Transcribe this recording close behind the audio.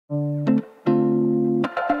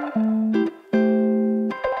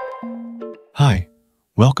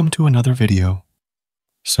Welcome to another video.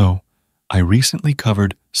 So, I recently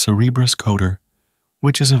covered Cerebrus Coder,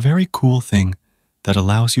 which is a very cool thing that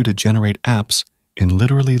allows you to generate apps in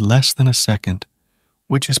literally less than a second,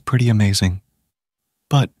 which is pretty amazing.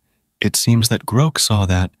 But it seems that Groq saw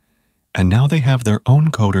that, and now they have their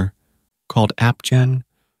own coder called AppGen.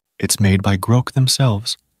 It's made by Groq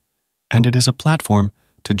themselves, and it is a platform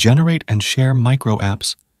to generate and share micro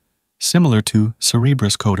apps similar to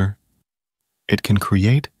Cerebrus Coder. It can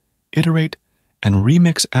create, iterate, and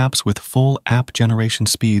remix apps with full app generation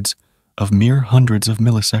speeds of mere hundreds of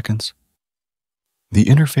milliseconds. The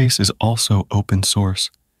interface is also open source,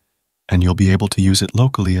 and you'll be able to use it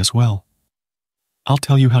locally as well. I'll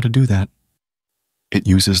tell you how to do that. It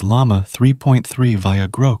uses Llama 3.3 via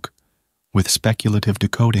Groq with speculative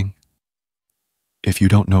decoding. If you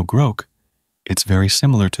don't know Groq, it's very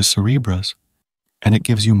similar to Cerebrus, and it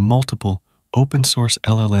gives you multiple open source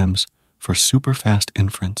LLMs for super fast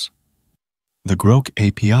inference. The Groq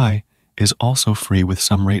API is also free with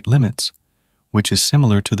some rate limits, which is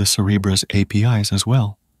similar to the Cerebrus APIs as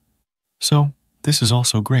well. So, this is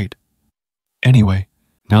also great. Anyway,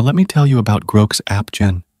 now let me tell you about Groq's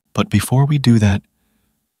AppGen, but before we do that,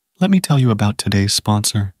 let me tell you about today's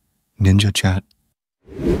sponsor, NinjaChat.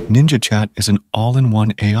 NinjaChat is an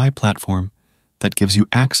all-in-one AI platform that gives you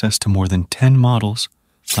access to more than 10 models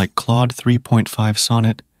like Claude 3.5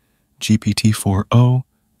 Sonnet, GPT-4o,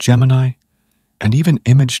 Gemini, and even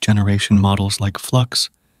image generation models like Flux,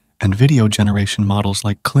 and video generation models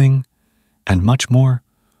like Kling, and much more,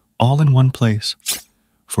 all in one place,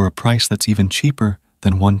 for a price that's even cheaper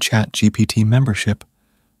than one ChatGPT membership,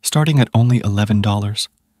 starting at only $11.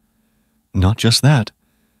 Not just that,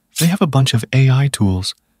 they have a bunch of AI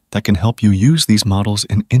tools that can help you use these models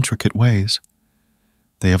in intricate ways.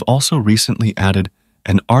 They have also recently added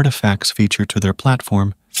an artifacts feature to their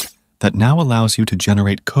platform that now allows you to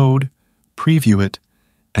generate code, preview it,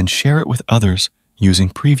 and share it with others using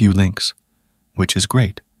preview links, which is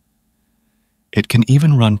great. It can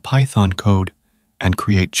even run Python code and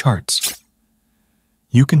create charts.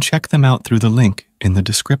 You can check them out through the link in the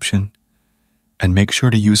description, and make sure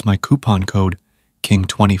to use my coupon code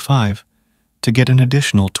KING25 to get an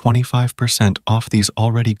additional 25% off these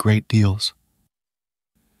already great deals.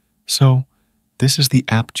 So, this is the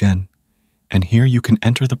AppGen, and here you can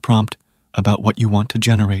enter the prompt about what you want to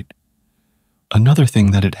generate. Another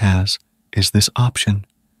thing that it has is this option.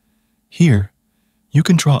 Here, you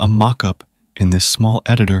can draw a mockup in this small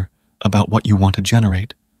editor about what you want to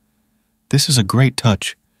generate. This is a great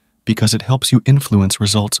touch because it helps you influence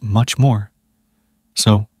results much more.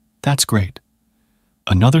 So, that's great.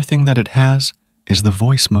 Another thing that it has is the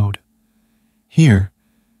voice mode. Here,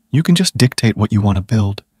 you can just dictate what you want to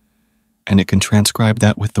build, and it can transcribe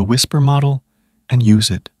that with the Whisper model and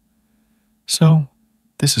use it. So,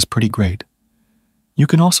 this is pretty great. You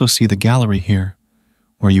can also see the gallery here,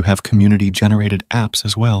 where you have community-generated apps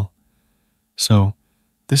as well. So,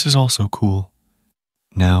 this is also cool.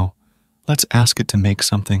 Now, let's ask it to make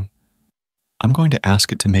something. I'm going to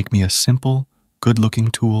ask it to make me a simple,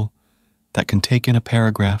 good-looking tool that can take in a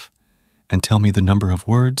paragraph and tell me the number of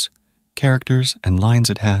words, characters, and lines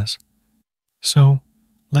it has. So,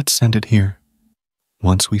 let's send it here.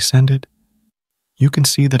 Once we send it, you can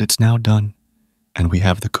see that it's now done, and we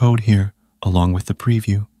have the code here along with the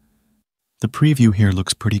preview. The preview here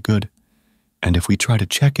looks pretty good, and if we try to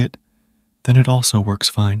check it, then it also works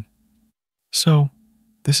fine. So,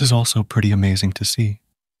 this is also pretty amazing to see.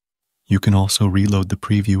 You can also reload the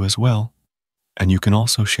preview as well, and you can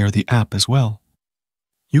also share the app as well.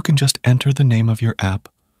 You can just enter the name of your app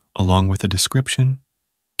along with a description,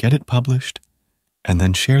 get it published, and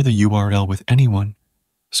then share the URL with anyone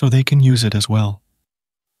so they can use it as well.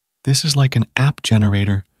 This is like an app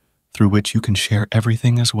generator through which you can share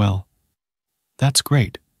everything as well. That's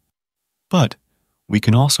great. But we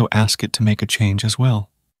can also ask it to make a change as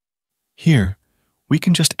well. Here, we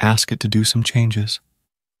can just ask it to do some changes.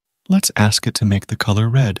 Let's ask it to make the color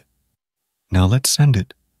red. Now let's send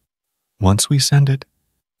it. Once we send it,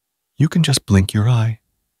 you can just blink your eye,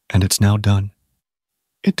 and it's now done.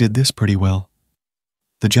 It did this pretty well.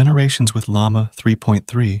 The generations with Llama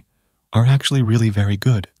 3.3 are actually really very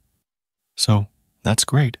good. So, that's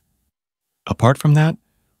great. Apart from that,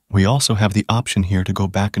 we also have the option here to go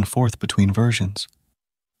back and forth between versions.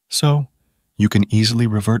 So, you can easily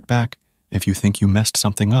revert back if you think you messed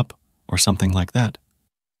something up or something like that.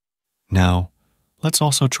 Now, let's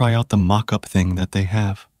also try out the mockup thing that they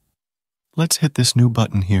have. Let's hit this new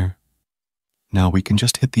button here. Now we can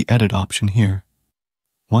just hit the edit option here.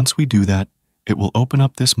 Once we do that, it will open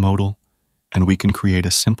up this modal, and we can create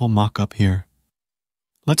a simple mockup here.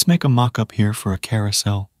 Let's make a mock-up here for a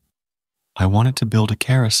carousel. I want it to build a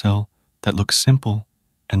carousel that looks simple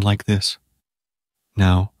and like this.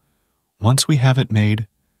 Now, once we have it made,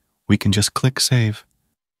 we can just click Save,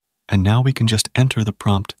 and now we can just enter the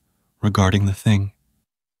prompt regarding the thing.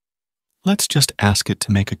 Let's just ask it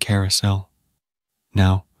to make a carousel.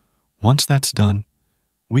 Now, once that's done,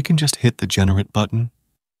 we can just hit the Generate button,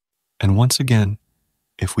 and once again,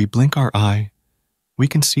 if we blink our eye, we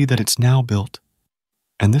can see that it's now built,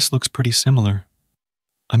 and this looks pretty similar.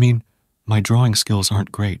 I mean, my drawing skills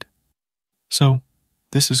aren't great. So,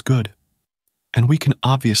 this is good. And we can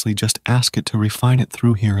obviously just ask it to refine it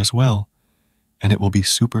through here as well, and it will be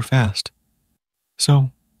super fast.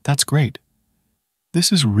 So, that's great.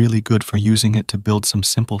 This is really good for using it to build some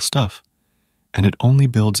simple stuff, and it only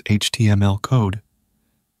builds HTML code.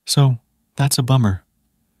 So, that's a bummer.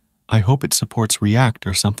 I hope it supports React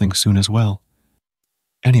or something soon as well.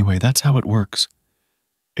 Anyway, that's how it works.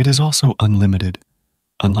 It is also unlimited,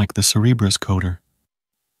 unlike the Cerebras coder.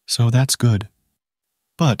 So that's good.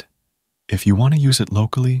 But if you want to use it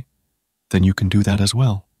locally, then you can do that as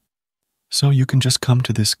well. So you can just come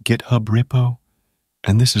to this GitHub repo,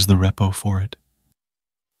 and this is the repo for it.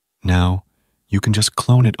 Now, you can just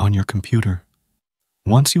clone it on your computer.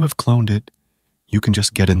 Once you have cloned it, you can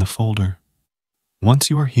just get in the folder. Once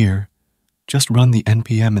you are here, just run the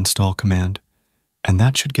npm install command, and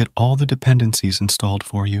that should get all the dependencies installed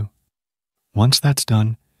for you. Once that's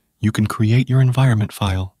done, you can create your environment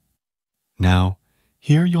file. Now,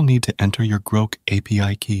 here you'll need to enter your Groq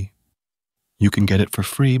API key. You can get it for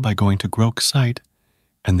free by going to Groq's site,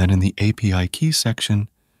 and then in the API key section,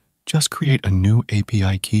 just create a new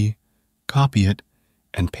API key, copy it,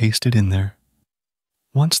 and paste it in there.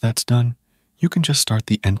 Once that's done, you can just start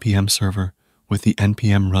the npm server with the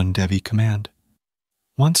npm run dev command.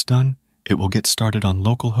 Once done, it will get started on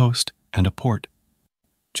localhost and a port.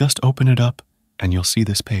 Just open it up and you'll see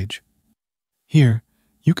this page. Here,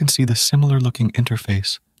 you can see the similar looking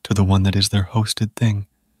interface to the one that is their hosted thing.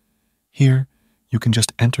 Here, you can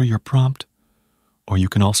just enter your prompt, or you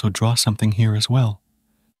can also draw something here as well.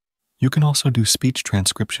 You can also do speech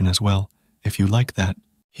transcription as well, if you like that.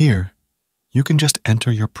 Here, you can just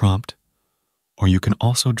enter your prompt, or you can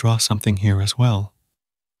also draw something here as well.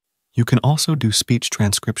 You can also do speech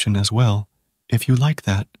transcription as well, if you like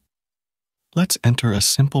that. Let's enter a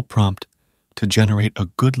simple prompt to generate a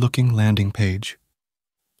good-looking landing page.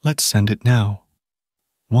 Let's send it now.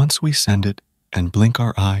 Once we send it and blink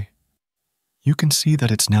our eye, you can see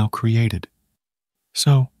that it's now created.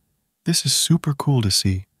 So, this is super cool to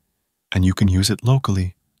see, and you can use it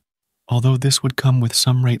locally, although this would come with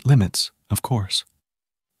some rate limits, of course.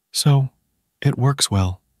 So, it works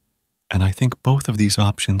well, and I think both of these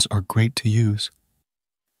options are great to use.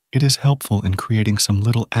 It is helpful in creating some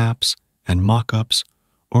little apps and mockups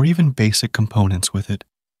or even basic components with it.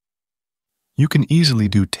 You can easily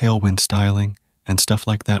do tailwind styling and stuff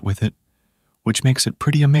like that with it, which makes it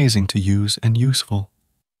pretty amazing to use and useful.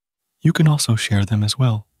 You can also share them as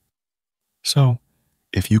well. So,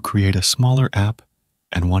 if you create a smaller app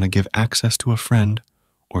and want to give access to a friend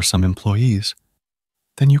or some employees,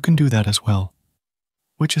 then you can do that as well,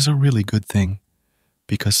 which is a really good thing,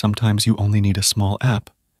 because sometimes you only need a small app,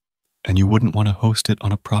 and you wouldn't want to host it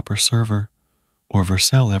on a proper server or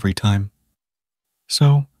Vercel every time.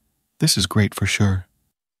 So, this is great for sure.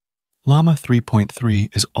 Llama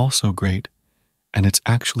 3.3 is also great, and it's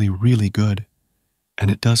actually really good,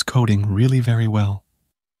 and it does coding really very well.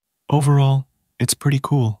 Overall, it's pretty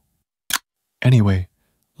cool. Anyway,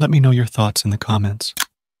 let me know your thoughts in the comments.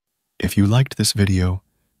 If you liked this video,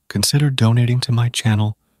 consider donating to my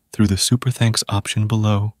channel through the Super Thanks option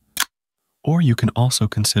below, or you can also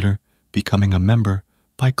consider becoming a member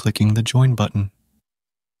by clicking the Join button.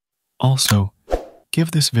 Also,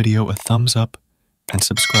 give this video a thumbs up and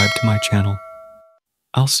subscribe to my channel.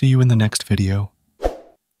 I'll see you in the next video.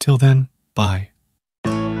 Till then, bye.